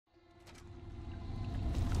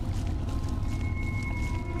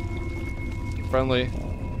Friendly.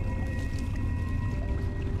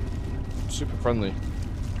 Super friendly.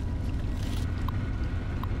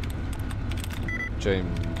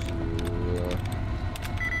 James.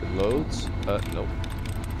 It loads? No.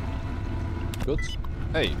 Goods?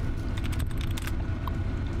 Hey.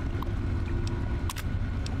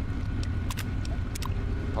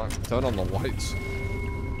 Turn on the lights.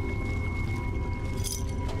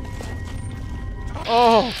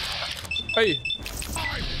 Oh! Hey!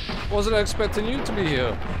 Wasn't expecting you to be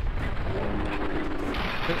here.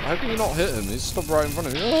 How can you not hit him? He's stopped right in front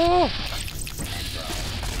of you. Oh!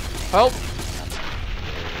 Help!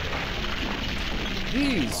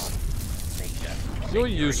 Jeez! You're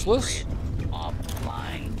useless.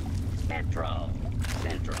 Offline. Metro.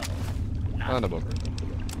 Central. Animal.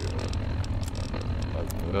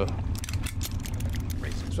 There's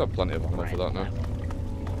got plenty of ammo for that now.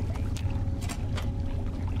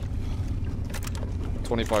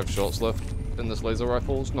 25 shots left in this laser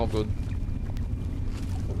rifle. It's not good.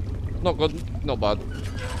 Not good. Not bad.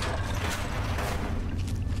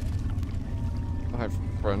 Hi,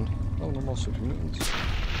 friend. Oh, no more super mutants.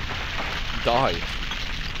 Die.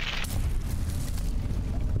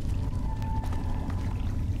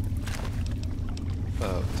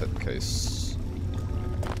 Take the case.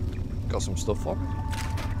 Got some stuff for me?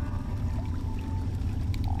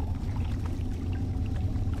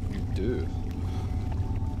 You do.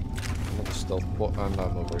 Another stealth bot and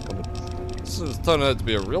ammo very common. This is turning out to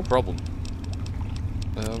be a real problem.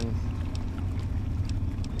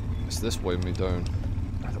 It's this weighing me down.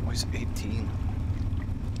 That weighs 18.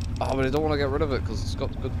 Oh, but I don't want to get rid of it because it's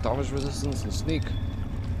got good damage resistance and sneak.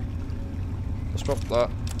 Let's drop that.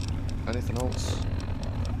 Anything else?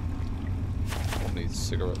 I don't need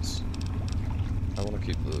cigarettes. I want to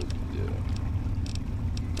keep the... yeah.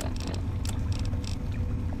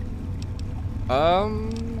 I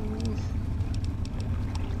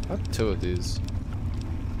have 2 of these.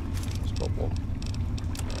 Let's drop one.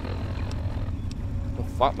 The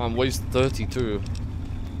fat man weighs 32.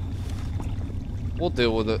 We'll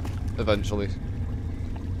deal with it eventually.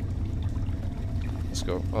 Let's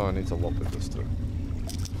go. Oh, I need to lockpick this too.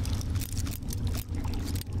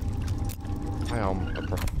 I am a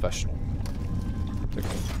professional. Take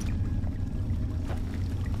it.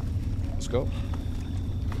 Let's go.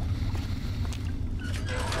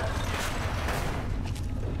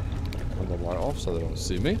 Turn the light off so they don't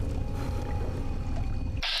see me.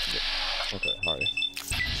 Yeah. Okay, hi.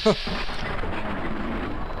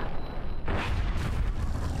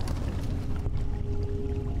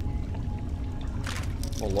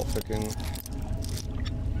 More lockpicking.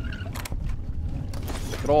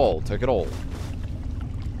 Take it all, take it all.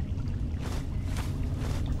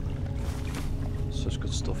 Such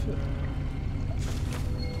good stuff here.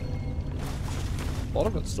 A lot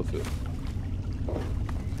of good stuff here.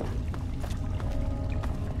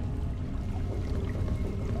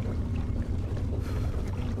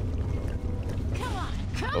 Come on,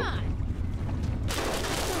 come on.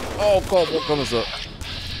 Oh god, what gun is that?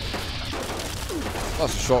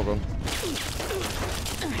 That's a shotgun.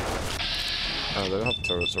 Oh, they have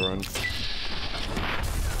turrets around.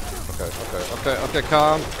 Okay,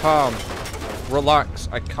 calm. Relax,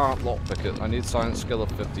 I can't lockpick it. I need science skill of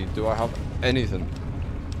 50. Do I have anything?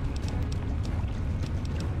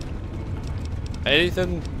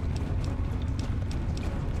 Anything?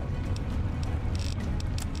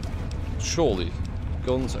 Surely.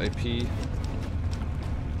 Guns, AP. Wait.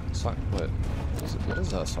 What is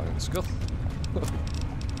that science skill?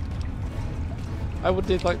 I would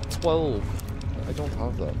need like 12. I don't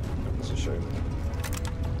have that. That's a shame.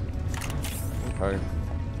 Okay.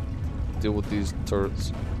 Deal with these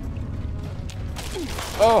turrets.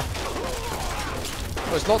 Oh!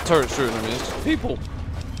 Oh, it's not turrets shooting at me, it's just people.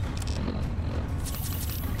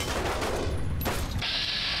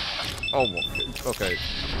 Oh, okay.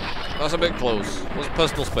 That's a bit close. What's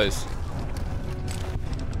personal space?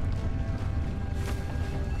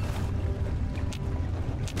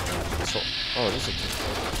 Oh, this is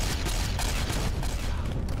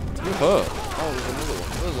you hurt. Oh,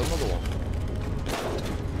 there's another one.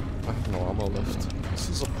 I have no ammo left. This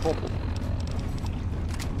is a problem.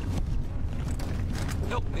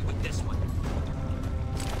 Help me with this one.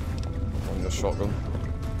 On your shotgun.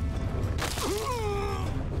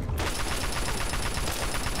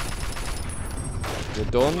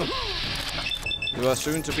 You're done. You are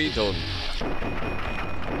soon to be done.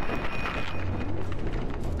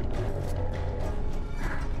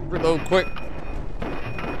 Reload quick.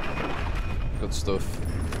 Good stuff.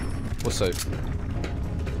 We're safe.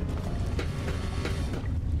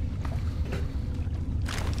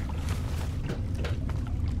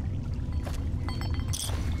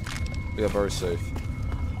 We are very safe.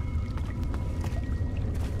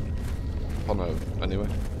 Oh no, anyway.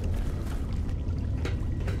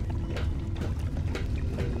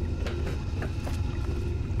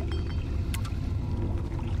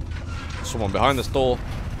 Someone behind this door.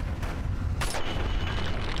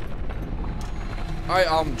 I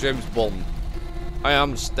am James Bond. I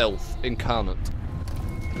am stealth incarnate.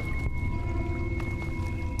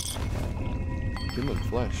 Human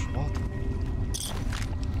flesh, what?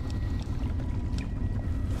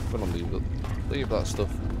 I'm gonna leave it. Leave that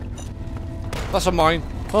stuff. That's a mine.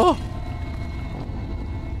 Oh!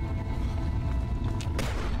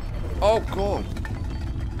 Oh god!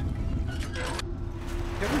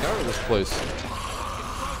 Get me out of this place.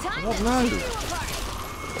 What now?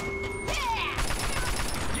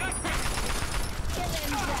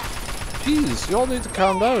 Jeez, you all need to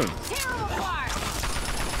calm down.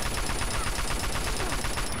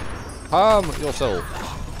 Calm yourself.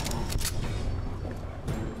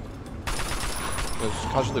 Just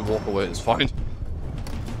casually walk away, it's fine.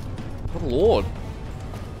 Good lord.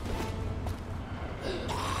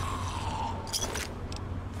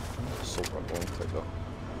 Assault rifle, I'll take that.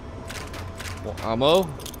 What ammo?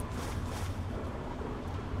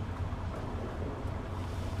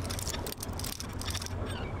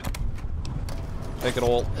 Take it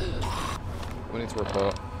all. We need to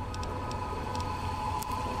repair.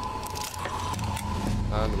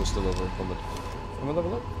 And we're still over encumbered. Can we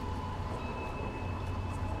level up?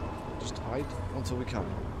 Just hide until we can.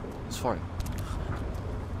 It's fine.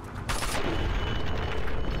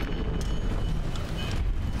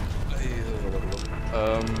 Hey, there's a level up.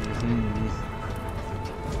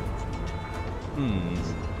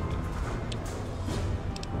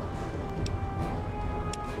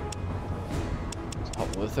 It's not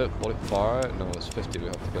worth it. 45? No, it's 50 we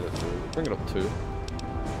have to get it to. Bring it up 2.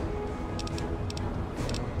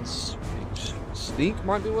 Sneak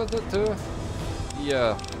might be worth it too.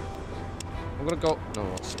 Yeah. I'm gonna go. No,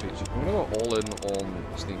 not speech. I'm gonna go all in on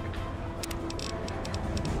sneak.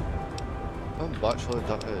 Actually,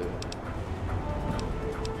 that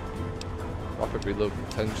rapid reload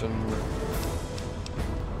tension.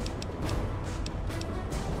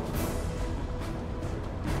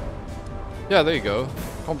 Yeah, there you go.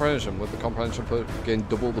 Comprehension. With the comprehension plate, gain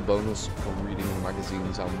double the bonus from reading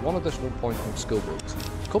magazines and 1 additional point from skill books.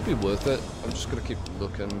 Could be worth it. I'm just gonna keep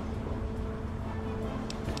looking.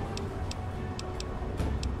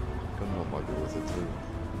 Gunner might be worth it too.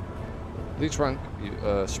 Leech rank,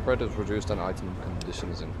 spread is reduced and item condition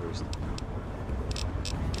is increased.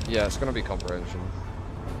 Yeah, it's gonna be comprehension.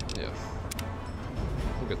 Yeah.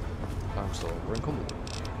 Look at. I'm still. We're encumbered.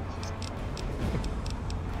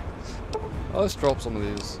 Oh, let's drop some of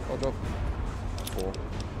these. I'll drop 4.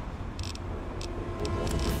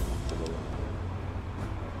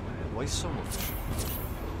 Why so much?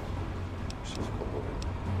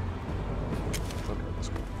 Okay, let's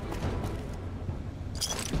go.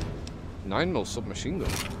 9mm submachine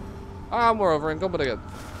gun. Ah, we're over encumbered again.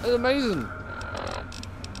 It's amazing.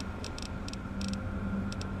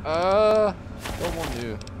 Don't want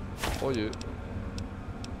you. Or you.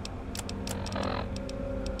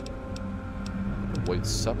 Wait,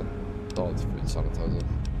 7. Oh, it's food sanitizer.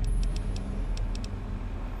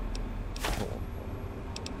 Hold on.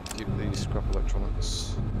 Keep these scrap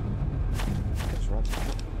electronics. Gets right.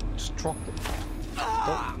 Just drop them.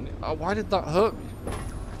 Why did that hurt me?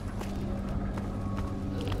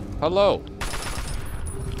 Hello.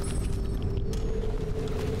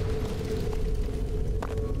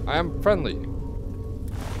 I am friendly.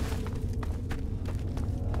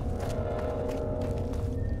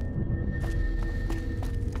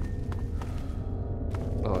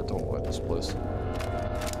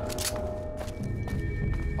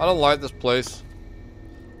 I don't like this place.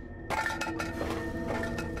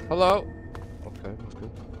 Hello? Okay, that's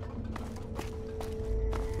good.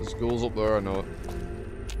 There's ghouls up there, I know it.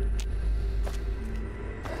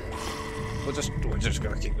 We're just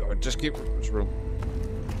gonna keep going. Just keep this room.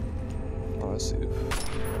 Oh, I see.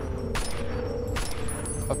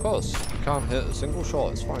 Of course, you can't hit a single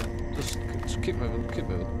shot, it's fine. Just keep moving, keep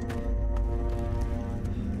moving.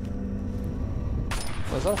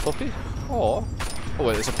 Oh, is that a puppy? Oh. Oh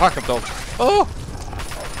wait, it's a pack of dogs. Oh!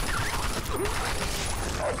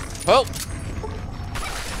 Help!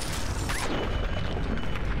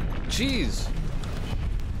 Jeez!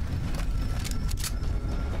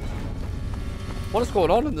 What is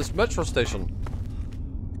going on in this metro station?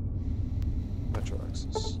 Metro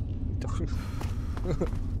access.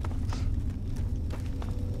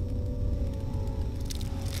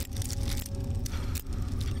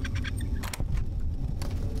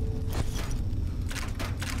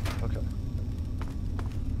 Okay.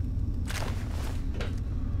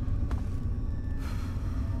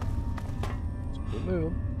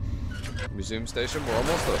 Museum station, we're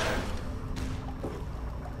almost there.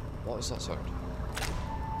 What is that sound?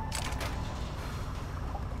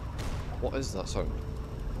 What is that sound?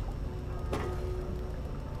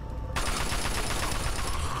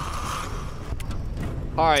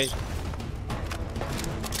 Hi.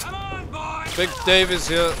 Come on, boy! Big Dave is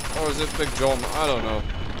here, or is it Big John? I don't know.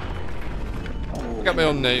 I got my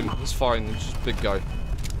own name, it's fine, it's just big guy.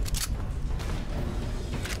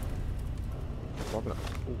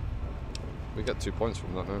 Ooh. We get 2 points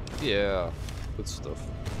from that now. Yeah, good stuff.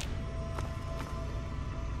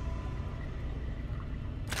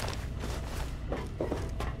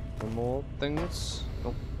 One more things.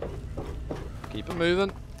 Nope. Keep it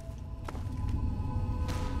moving.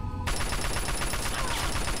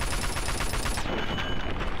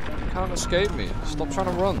 You can't escape me. Stop trying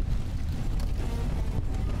to run.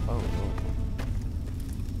 Oh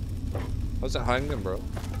no. How's it hanging, bro?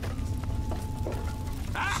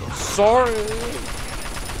 Sorry.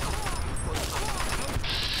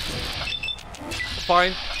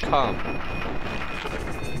 Fine. Calm.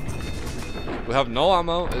 We have no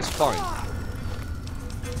ammo. It's fine.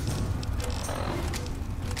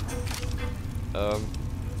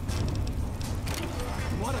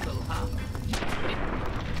 What a little huh?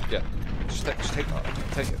 Yeah. Just take that.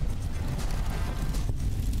 Take it.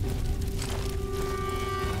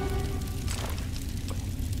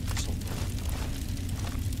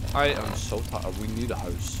 I am so tired. We need a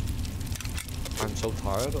house. I'm so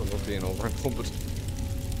tired of not being over encumbered.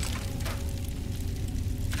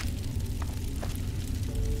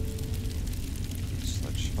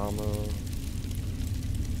 Sledgehammer.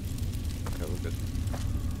 Okay, we're good.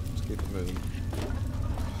 Let's keep it moving.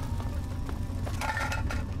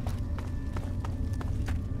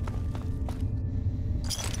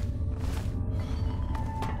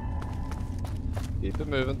 Keep it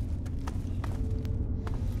moving.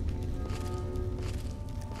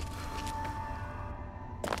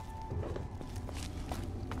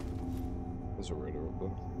 There's a radar up there.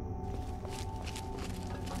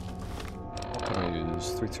 What can I use?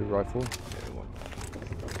 3-2 rifle? Yeah, one.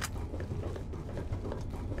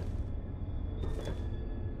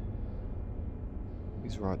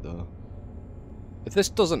 He's right there. If this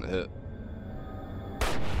doesn't hit...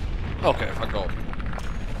 Okay, I got him.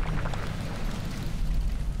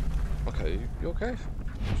 Okay, you okay? Okay.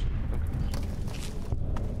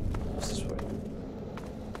 What's this way?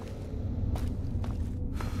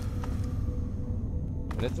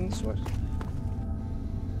 Anything this way?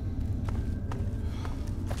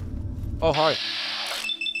 Oh, hi.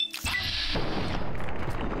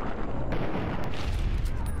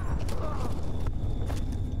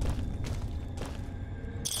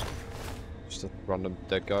 Just a random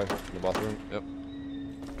dead guy in the bathroom. Yep.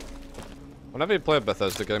 Whenever you play a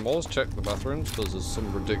Bethesda game, always check the bathrooms because there's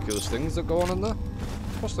some ridiculous things that go on in there.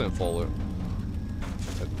 Especially in Fallout.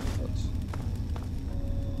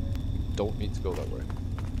 You don't need to go that way.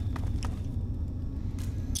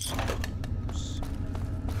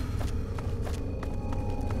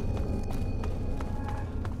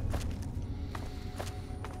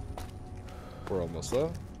 We're almost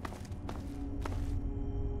there.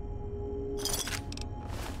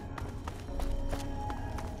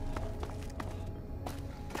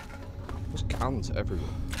 There's cans everywhere.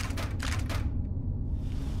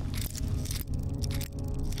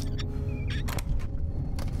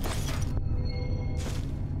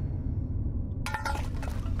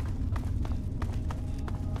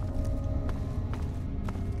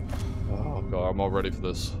 Oh god, I'm not ready for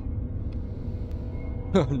this.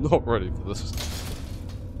 I'm not ready for this.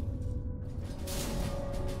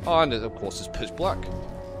 Oh, and it, of course it's pitch black.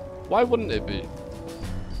 Why wouldn't it be?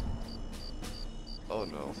 Oh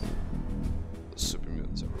no. Super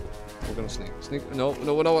mutants everywhere. We're gonna sneak. Sneak? No,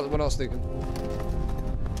 no, we're not sneaking.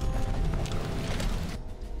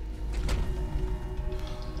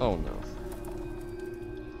 Oh no.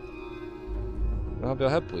 Can I have your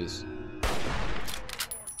head, please?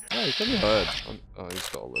 Hey, give me your head. Oh, he's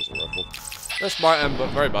got a laser rifle. This might end,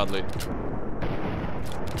 but very badly.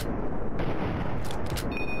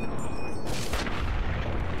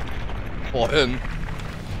 For him.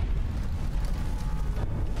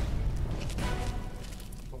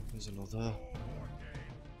 Oh, there's another.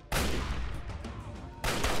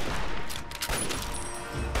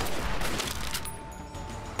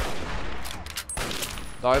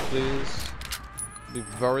 Die, please. Be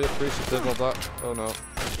very appreciative of that. Oh no.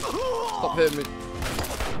 Stop hitting me.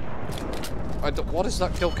 What is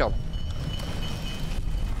that kill cam?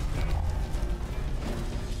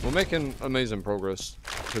 We're making amazing progress,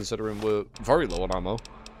 considering we're very low on ammo.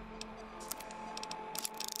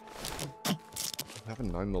 We have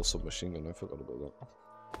have a 9mm submachine gun, I forgot about that.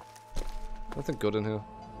 Nothing good in here.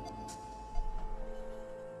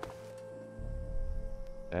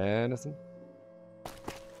 Anything?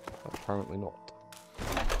 Apparently not.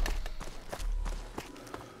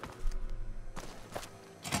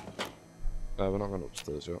 We're not going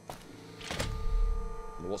upstairs yet.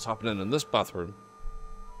 What's happening in this bathroom?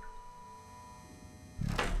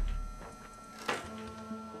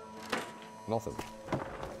 Nothing.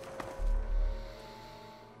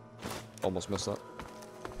 Almost missed that.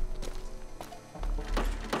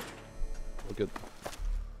 We're good.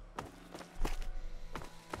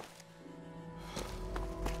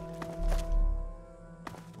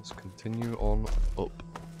 Let's continue on up.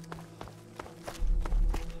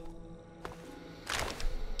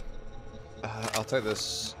 I'll take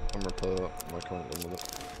this and repair my current one with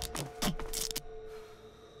it.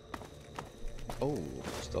 Oh,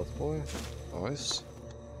 stealth boy. Nice.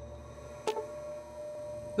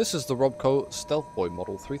 This is the Robco Stealth Boy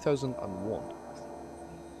Model 3001.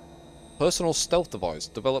 Personal stealth device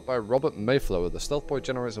developed by Robert Mayflower. The Stealth Boy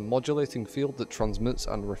generates a modulating field that transmits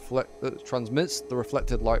the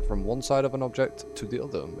reflected light from one side of an object to the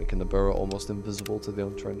other, making the bearer almost invisible to the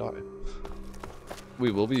untrained eye.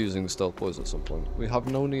 We will be using stealth boys at some point. We have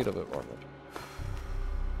no need of it right now.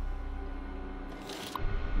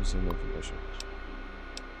 Using information.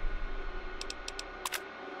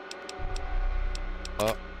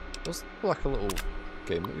 Was there like a little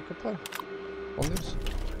game that you could play on this?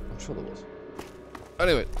 I'm sure there was.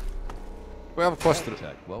 Anyway, we have a question.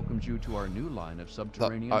 Tech welcomes you to our new line of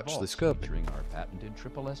subterranean vaults featuring our patented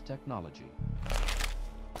SSS technology.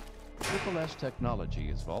 SSS technology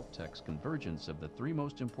is Vault Tech's convergence of the three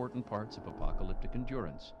most important parts of apocalyptic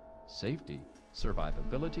endurance: safety,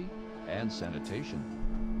 survivability, and sanitation.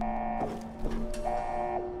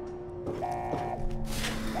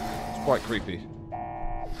 It's quite creepy.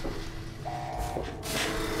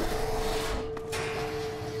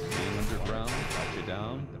 Being underground, touch you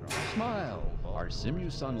down, smile. Our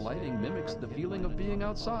Simusun lighting mimics the feeling of being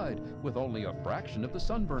outside with only a fraction of the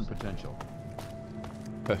sunburn potential.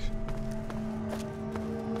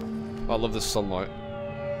 I love this sunlight.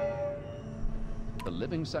 The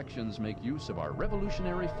living sections make use of our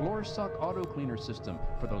revolutionary floor suck auto cleaner system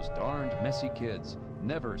for those darned messy kids.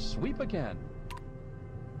 Never sweep again.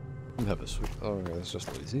 Never sweep. Oh, okay, that's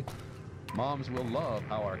just lazy. Moms will love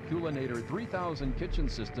how our Culinator 3000 kitchen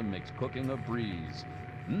system makes cooking a breeze.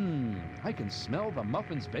 I can smell the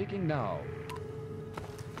muffins baking now.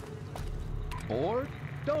 Bored?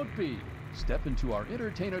 Don't be. Step into our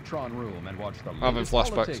Entertainatron room and watch the latest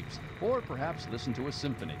holotapes, or perhaps listen to a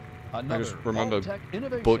symphony. Another I just remember Vault-Tech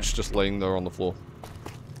innovation. Butch just laying there on the floor.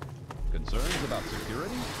 Concerns about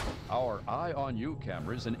security? Our Eye on You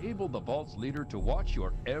cameras enable the Vault's leader to watch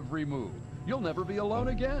your every move. You'll never be alone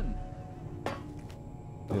again.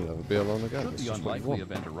 You'll never be alone again. Should the unlikely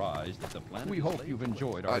event arise that the planet, we hope you've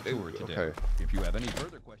enjoyed our tour today. Okay. If you have any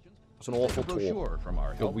further questions, it's an awful take a brochure tour. from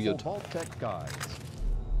our helpful weird. Vault-Tech guides.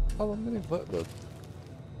 How long did it work though?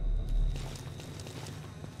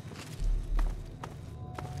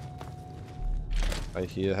 I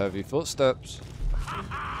hear heavy footsteps.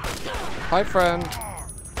 Hi, friend.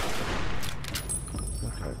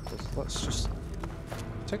 Okay, let's just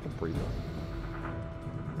take a breather.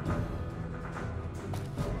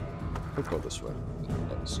 We'll go this way.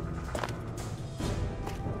 Let's see.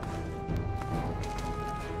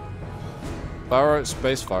 Barrow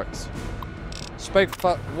Space Facts. Space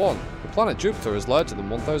Fact 1. The planet Jupiter is larger than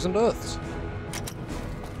 1,000 Earths.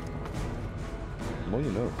 The more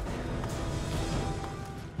you know.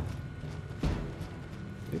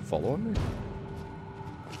 Are you following me?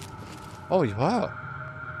 Oh, you are.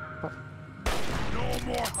 No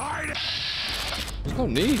more hiding! There's no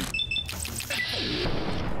need.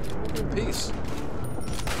 Peace.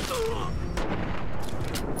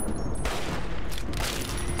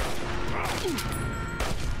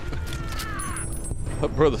 My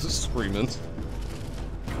brother's screaming.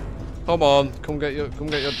 Come on, come get your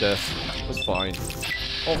death. That's fine.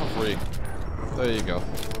 All for free. There you go.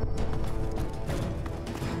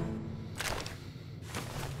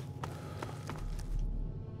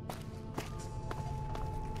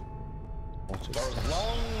 For as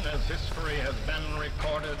long as history has been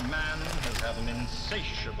recorded, man has had an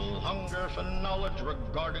insatiable hunger for knowledge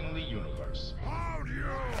regarding the universe.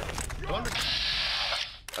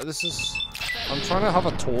 This is... I'm trying to have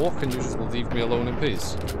a talk and you just leave me alone in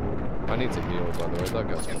peace. I need to heal, by the way. That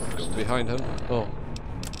guy's gonna go behind him. Oh.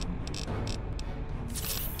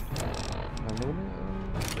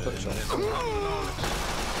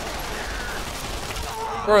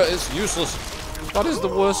 Bro, it's useless. That is the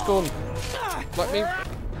worst gun. Let me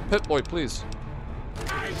Pip-Boy, please.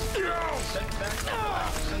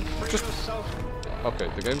 Just... Okay,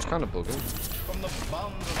 the game's kind of bugging.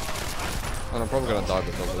 And I'm probably gonna die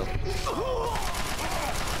because of it.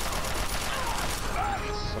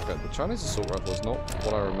 Okay, the Chinese assault rifle is not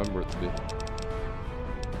what I remember it to be.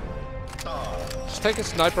 Just take a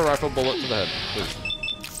sniper rifle bullet to the head, please.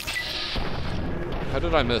 How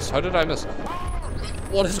did I miss? How did I miss?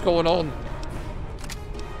 What is going on?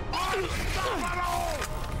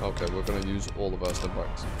 Okay, we're gonna use all of our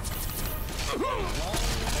stimpaks.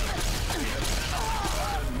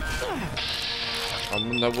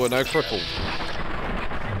 We're now crippled.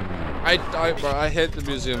 I hate the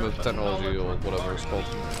Museum of Technology or whatever it's called.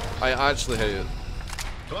 I actually hate it.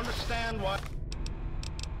 To understand why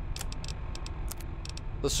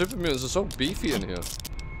The super mutants are so beefy in here.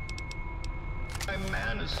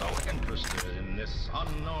 man is so interested in this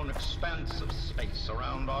unknown expanse of space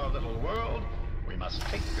around our little world, we must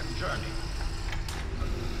take a journey.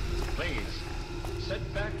 Please,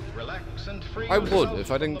 sit back, relax, and free I would yourself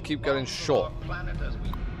if I from didn't the keep getting bonds of shot. our planet as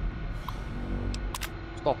we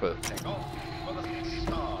Stop it. take off for the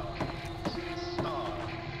stars.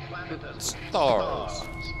 Planet as we Stars.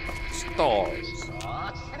 Stars.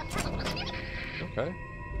 Okay.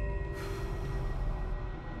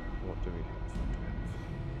 What do we have?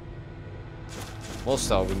 More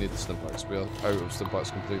style, we need the stimpaks. We are out of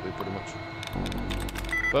stimpaks completely, pretty much.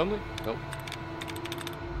 Firmly? Nope.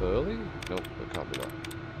 Early? Nope, it can't be that.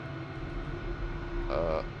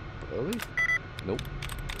 Early? Nope.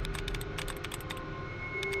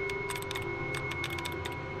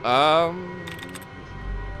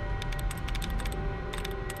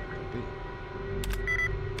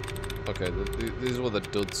 Okay, these are where the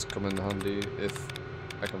duds come in handy if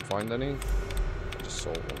I can find any. I just saw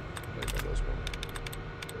one. Maybe there's one.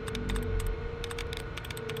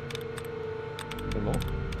 Any more?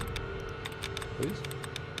 Please?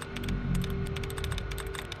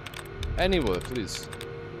 Anywhere, please.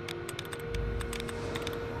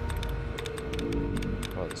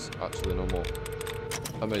 Oh, there's actually no more.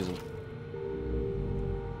 Amazing.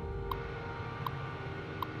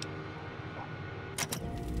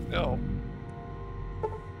 No.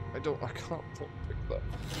 I can't pick that.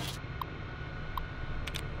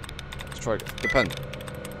 Let's try again. The pen.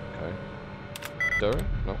 Okay. Dura?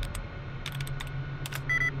 No.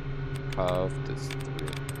 Carved is 3.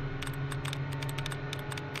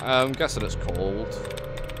 I'm guessing it's cold.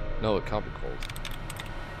 No, it can't be cold.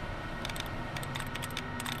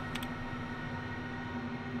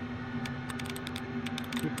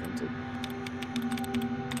 Printed.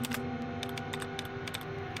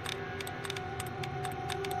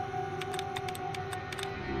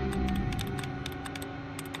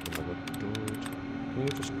 Can you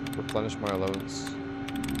just replenish my allowance?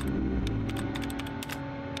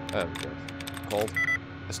 There we go. Cold.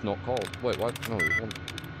 It's not cold. Wait, why? No, it won't.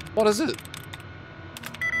 What is it?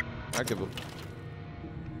 I give up.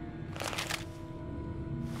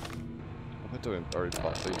 Am I doing very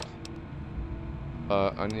badly?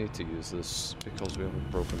 I need to use this because we have a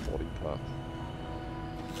broken body part.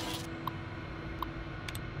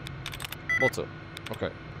 Motor.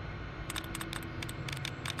 Okay.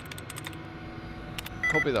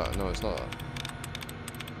 Copy that. No, it's not that.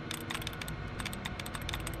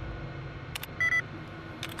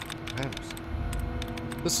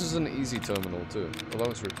 This is an easy terminal too.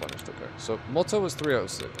 Allowance replenished, okay. So motto was 3 out of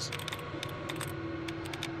 6.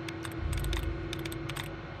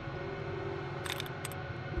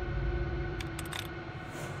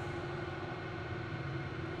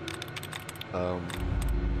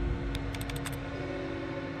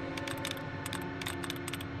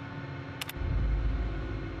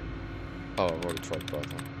 Oh, I've already tried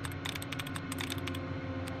that one.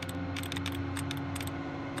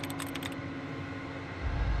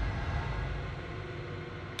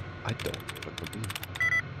 I don't, but could be.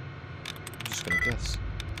 I'm just gonna guess.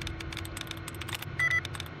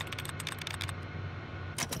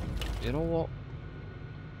 You know what?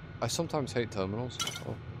 I sometimes hate terminals.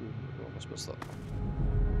 Oh, I almost missed that.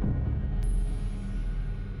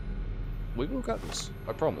 We will get this.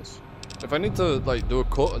 I promise. If I need to like do a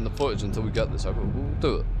cut in the footage until we get this, we'll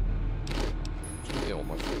do it. Just get on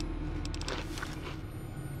my foot.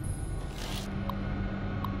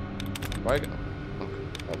 Right again.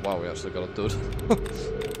 Oh, wow, we actually got a dud.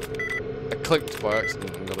 I clicked by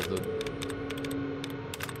accident and got a dud.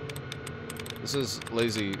 This is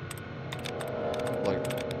lazy, like,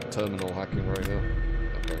 terminal hacking right here.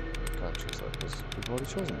 Okay, can't choose that because we've already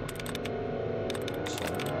chosen that.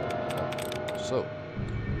 So.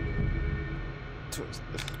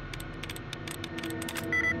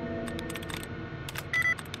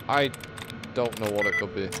 I don't know what it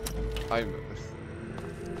could be. Okay,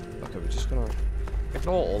 we're just gonna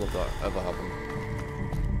ignore all of that ever happened.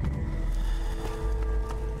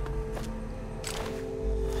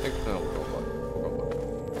 No, we'll go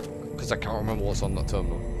back. Because I can't remember what's on that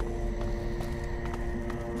terminal.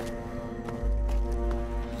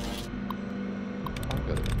 I'll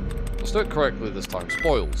get it. Let's do it correctly this time.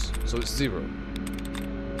 Spoils. So it's 0.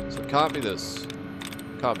 So it can't be this.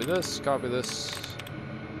 Can't be this. Can't be this.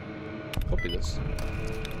 Could be this.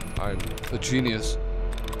 I'm a genius.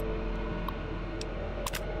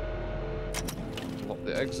 Lock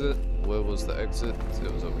the exit. Where was the exit?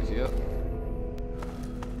 It was over here.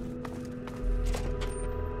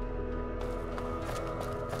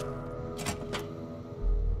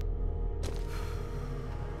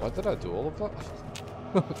 Why did I do all of that?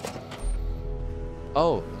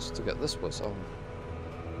 Oh, it's to get this place. Oh.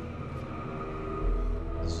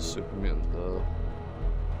 This is super mutant.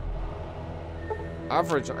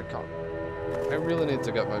 Average, I can't. I really need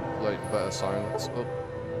to get my better silence up.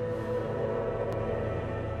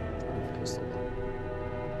 Pistol.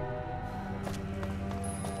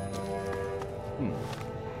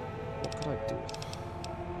 What could I do?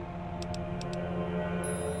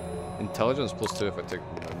 Intelligence +2 if I take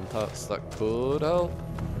mentats. That could help.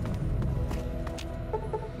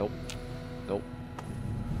 Nope. Nope.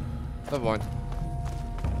 Never mind.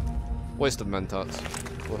 Waste of mentats.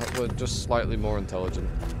 We're just slightly more intelligent.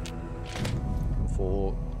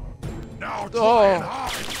 For Now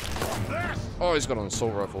oh, he's got an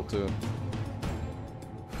assault rifle too.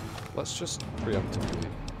 Let's just preemptively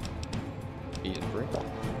eat and drink.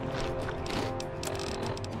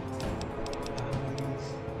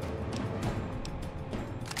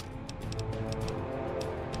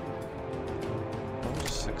 Oh,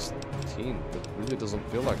 16. It really doesn't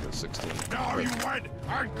feel like it's 16. No, you went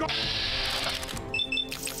and go.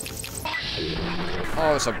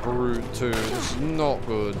 Oh, it's a brute too. This is not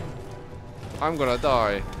good. I'm gonna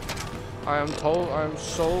die. I am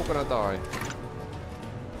so gonna die.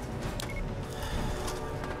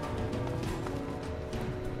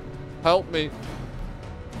 Help me.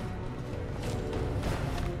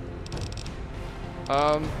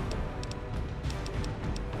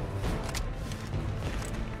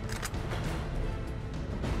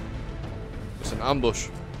 It's an ambush.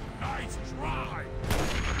 Nice try.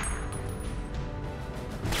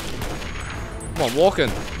 Come on, walk in.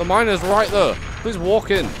 The miner's right there. Please walk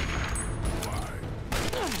in.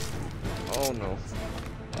 Oh no.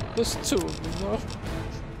 There's 2 of them now.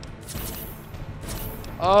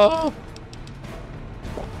 Oh!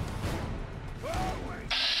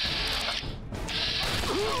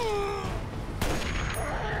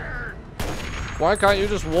 Why can't you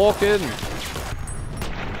just walk in?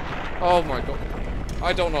 Oh my god.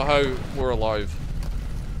 I don't know how we're alive.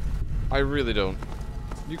 I really don't.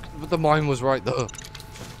 But the mine was right there.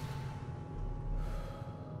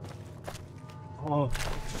 Oh.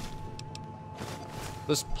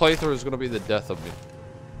 This playthrough is going to be the death of me.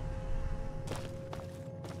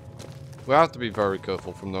 We have to be very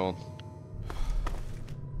careful from now on.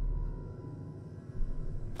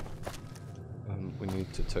 We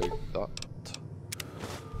need to take that.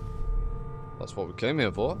 That's what we came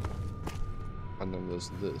here for. And then there's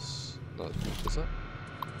this. That's what is it?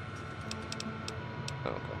 Oh,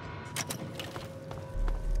 okay.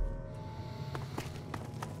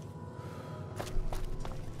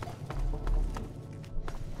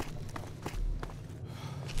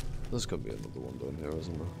 There's gonna be another one down here,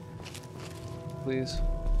 isn't there? Please.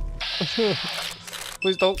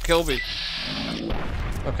 Please don't kill me.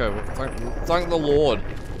 Okay, well, thank the Lord.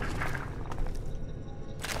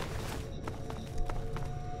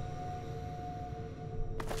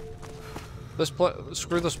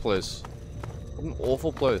 Screw this place. What an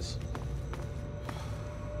awful place.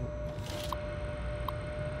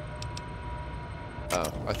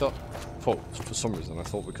 I thought, for some reason, I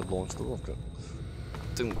thought we could launch the rocket.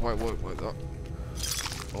 Didn't quite work like that.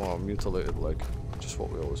 Oh, mutilated leg. Just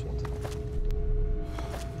what we always wanted.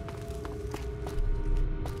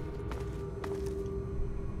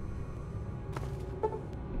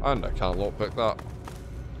 And I can't lockpick that.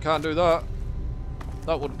 Can't do that.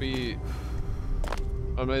 That would be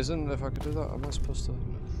amazing if I could do that. Am I supposed to?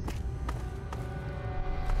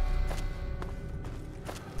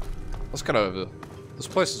 Let's get over. This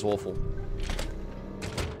place is awful.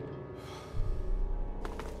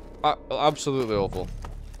 Absolutely awful.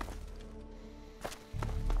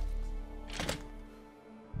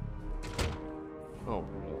 Oh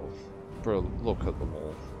no. Bro, look at them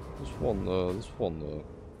all. There's one there, there's one there.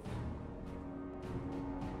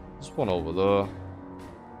 There's one over there.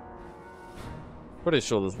 Pretty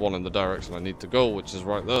sure there's one in the direction I need to go, which is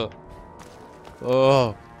right there.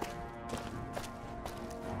 Oh.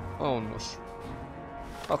 Oh no.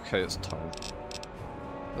 Okay, it's time.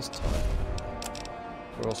 It's time.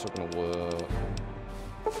 We're also gonna work.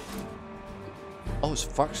 Oh, it's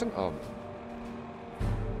faction armor.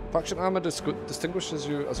 Faction armor distinguishes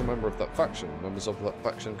you as a member of that faction. Members of that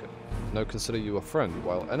faction can now consider you a friend,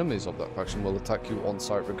 while enemies of that faction will attack you on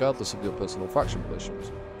sight regardless of your personal faction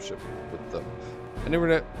relationship with them. Any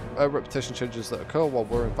reputation changes that occur while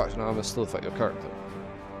wearing faction armor still affect your character.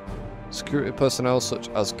 Security personnel such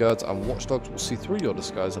as guards and watchdogs will see through your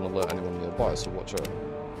disguise and alert anyone nearby, so watch out.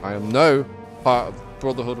 I am now part of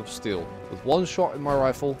Brotherhood of Steel. With one shot in my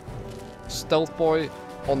rifle, stealth boy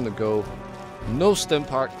on the go, no stim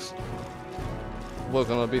packs, we're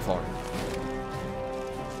gonna be fine.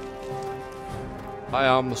 I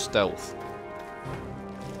am stealth.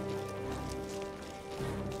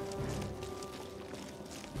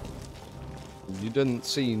 You didn't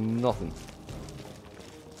see nothing.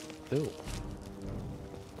 Ew.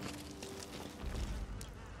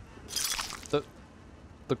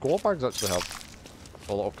 The gore bags actually have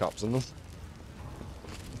a lot of caps in them.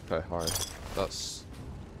 Okay, hi. That's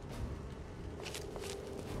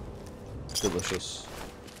delicious.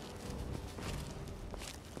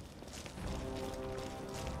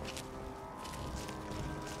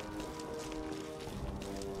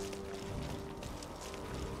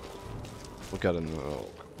 We'll get in there. Oh,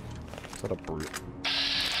 is that a brute?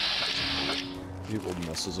 You will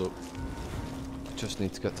mess us up. I just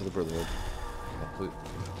need to get to the Brotherhood. I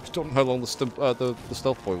just don't know how long the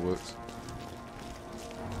stealth boy works.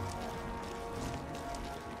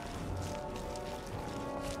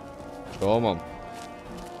 Come on.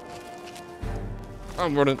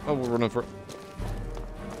 I'm running. Oh, we're running for it.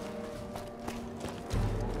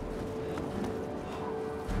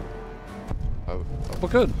 Oh, we're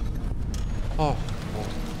good. Oh.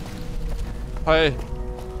 Hey.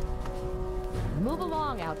 Move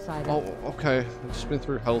along, outsider. Oh, okay. I've just been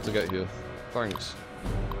through hell to get here. Thanks.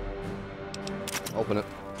 Open it.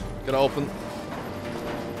 Get it open.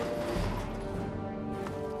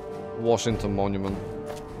 Washington Monument.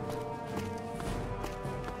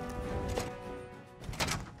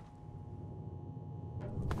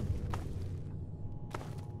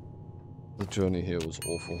 The journey here was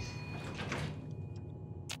awful.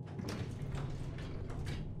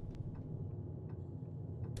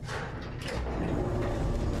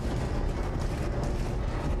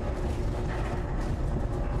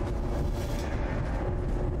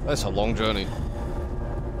 That's a long journey.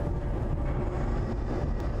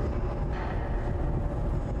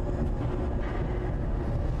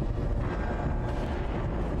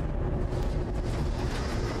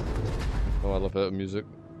 Oh, I love it, music.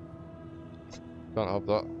 Can't have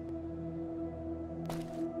that.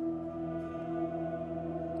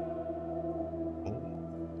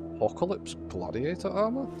 Oh. Apocalypse Gladiator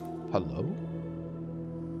armor? Hello?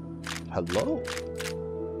 Hello?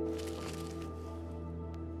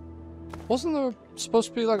 Wasn't there supposed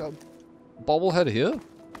to be like a bobblehead here?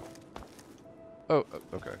 Oh,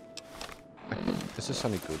 okay. Is this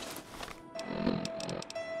any good?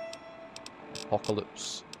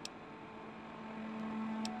 Apocalypse.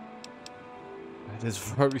 It is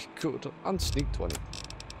very good. And sneak 20.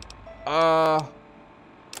 I'm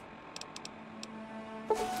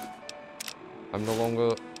no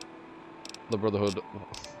longer the Brotherhood.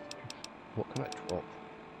 What can I drop?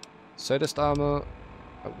 Sadist armor.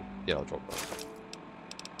 Oh, yeah, I'll drop that.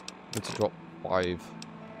 I need to drop 5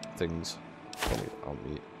 things. I'll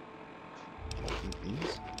meet.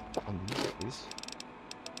 These? I'll meet these.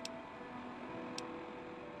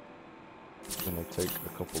 Then I'll take a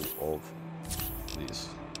couple of these.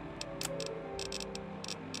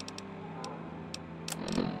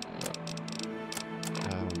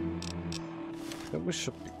 I think we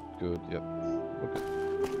should be good. Yep. Okay.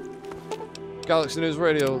 Galaxy News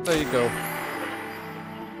Radio. There you go.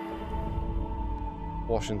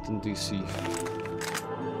 Washington, D.C.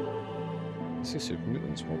 Is he Super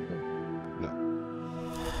Mutants? No.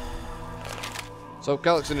 So,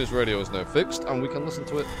 Galaxy News Radio is now fixed, and we can listen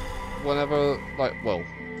to it whenever, like, well,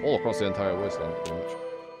 all across the entire Wasteland, pretty much.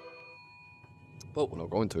 But we're not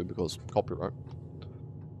going to, because copyright.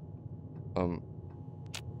 I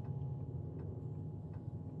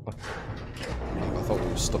thought we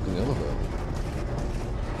were stuck in the elevator.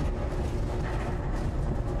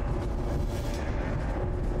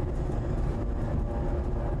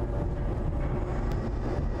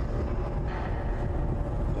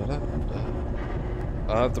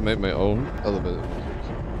 I have to make my own elevator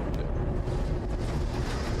music. Yeah.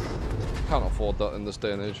 Can't afford that in this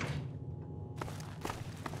day and age.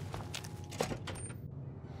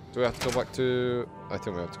 Do we have to go back to... I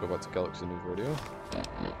think we have to go back to Galaxy News Radio.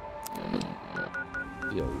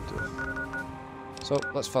 Yeah, we do. So,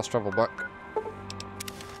 let's fast travel back.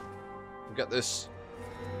 Get this...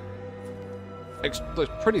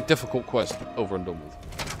 pretty difficult quest over and done with.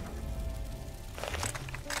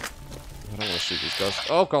 I don't want to shoot these guys.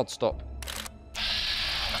 Oh god, stop.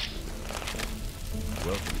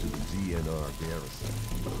 Welcome to the GNR garrison.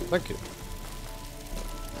 Thank you.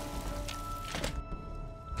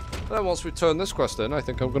 Then once we turn this quest in, I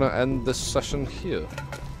think I'm going to end this session here.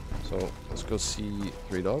 So, let's go see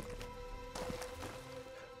Three Dog.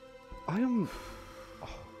 I am...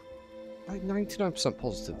 like 99%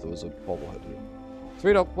 positive there was a bobblehead here.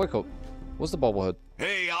 Three Dog, wake up. Where's the bobblehead?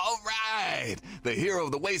 Hey, all right! The hero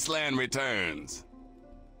of the Wasteland returns.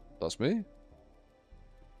 That's me.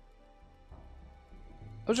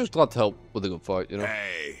 I was just glad to help with a good fight, you know.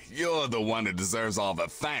 Hey, you're the one that deserves all the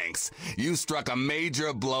thanks. You struck a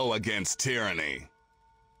major blow against tyranny.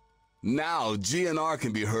 Now, GNR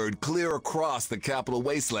can be heard clear across the capital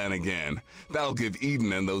Wasteland again. That'll give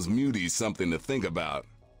Eden and those muties something to think about.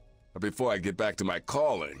 But before I get back to my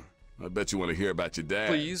calling, I bet you want to hear about your dad.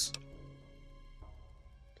 Please.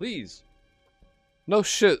 Please. No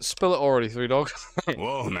shit, spill it already, Three Dog.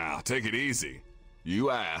 Whoa now, take it easy.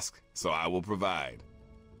 You ask, so I will provide.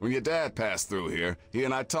 When your dad passed through here, he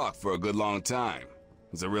and I talked for a good long time.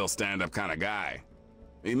 He's a real stand-up kind of guy.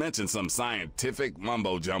 He mentioned some scientific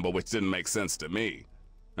mumbo-jumbo which didn't make sense to me.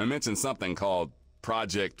 I mentioned something called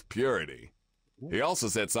Project Purity. He also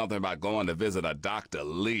said something about going to visit a Dr.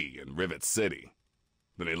 Lee in Rivet City.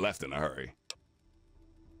 Then he left in a hurry.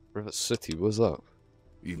 Rivet City, where's that?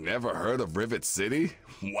 You've never heard of Rivet City?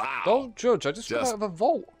 Wow. Don't judge, I just got out of a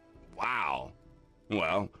vault. Wow.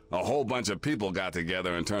 Well, a whole bunch of people got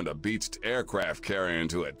together and turned a beached aircraft carrier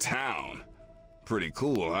into a town. Pretty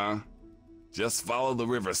cool, huh? Just follow the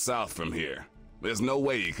river south from here. There's no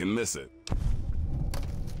way you can miss it.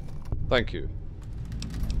 Thank you.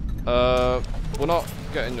 We're not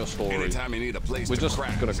getting your story. Anytime you need a place We're to just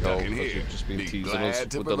crash, gonna go stuck in because here. you've just been Be teasing glad us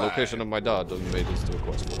to with the provide. location of my dad and made us do a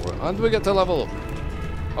quest for it. And we get to level up.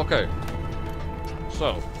 Okay.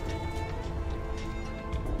 So.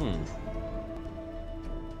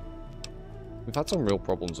 We've had some real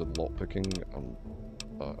problems with lockpicking and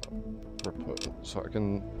so I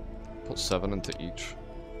can put 7 into each.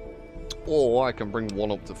 Or I can bring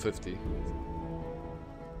 1 up to 50.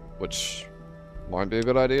 Which might be a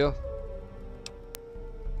good idea.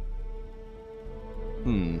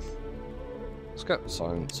 Let's get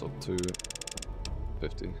science up to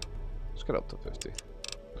 50. Let's get up to 50.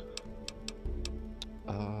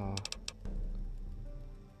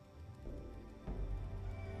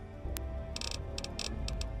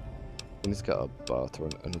 We need to get our barter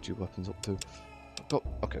and energy weapons up too. Oh,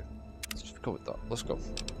 okay. Let's just go with that. Let's go.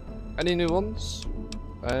 Any new ones?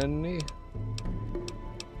 Any?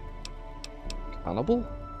 Cannibal?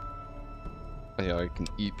 Yeah, I can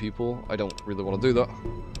eat people. I don't really want to do that.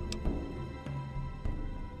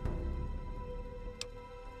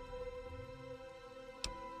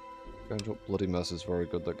 Angel Bloody Mess is very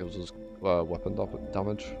good. That gives us weapon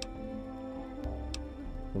damage.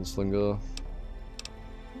 Gunslinger.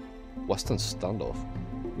 Western Standoff.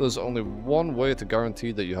 There's only one way to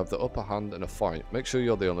guarantee that you have the upper hand in a fight. Make sure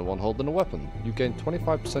you're the only one holding a weapon. You gain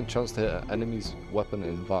 25% chance to hit an enemy's weapon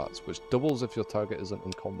in VATS, which doubles if your target isn't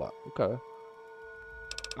in combat. Okay.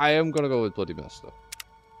 I am gonna go with Bloody Mess though.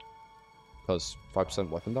 Because 5%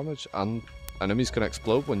 weapon damage, and enemies can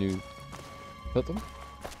explode when you hit them.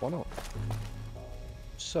 Why not?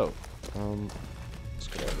 So, let's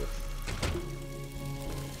get out of here.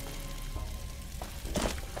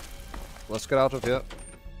 Let's get out of here.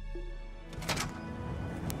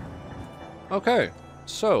 Okay,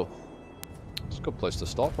 so it's a good place to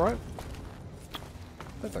stop, right?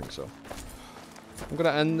 I think so. I'm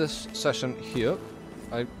gonna end this session here.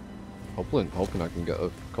 I'm hoping I can get a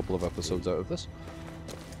couple of episodes out of this.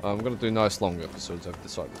 I'm gonna do nice long episodes, I've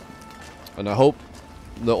decided. And I hope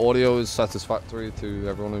the audio is satisfactory to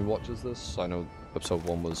everyone who watches this. I know episode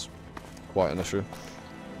 1 was quite an issue.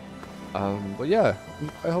 But yeah,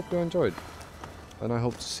 I hope you enjoyed. And I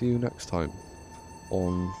hope to see you next time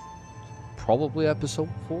on probably episode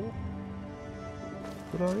 4.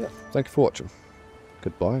 But yeah, thank you for watching.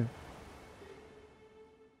 Goodbye.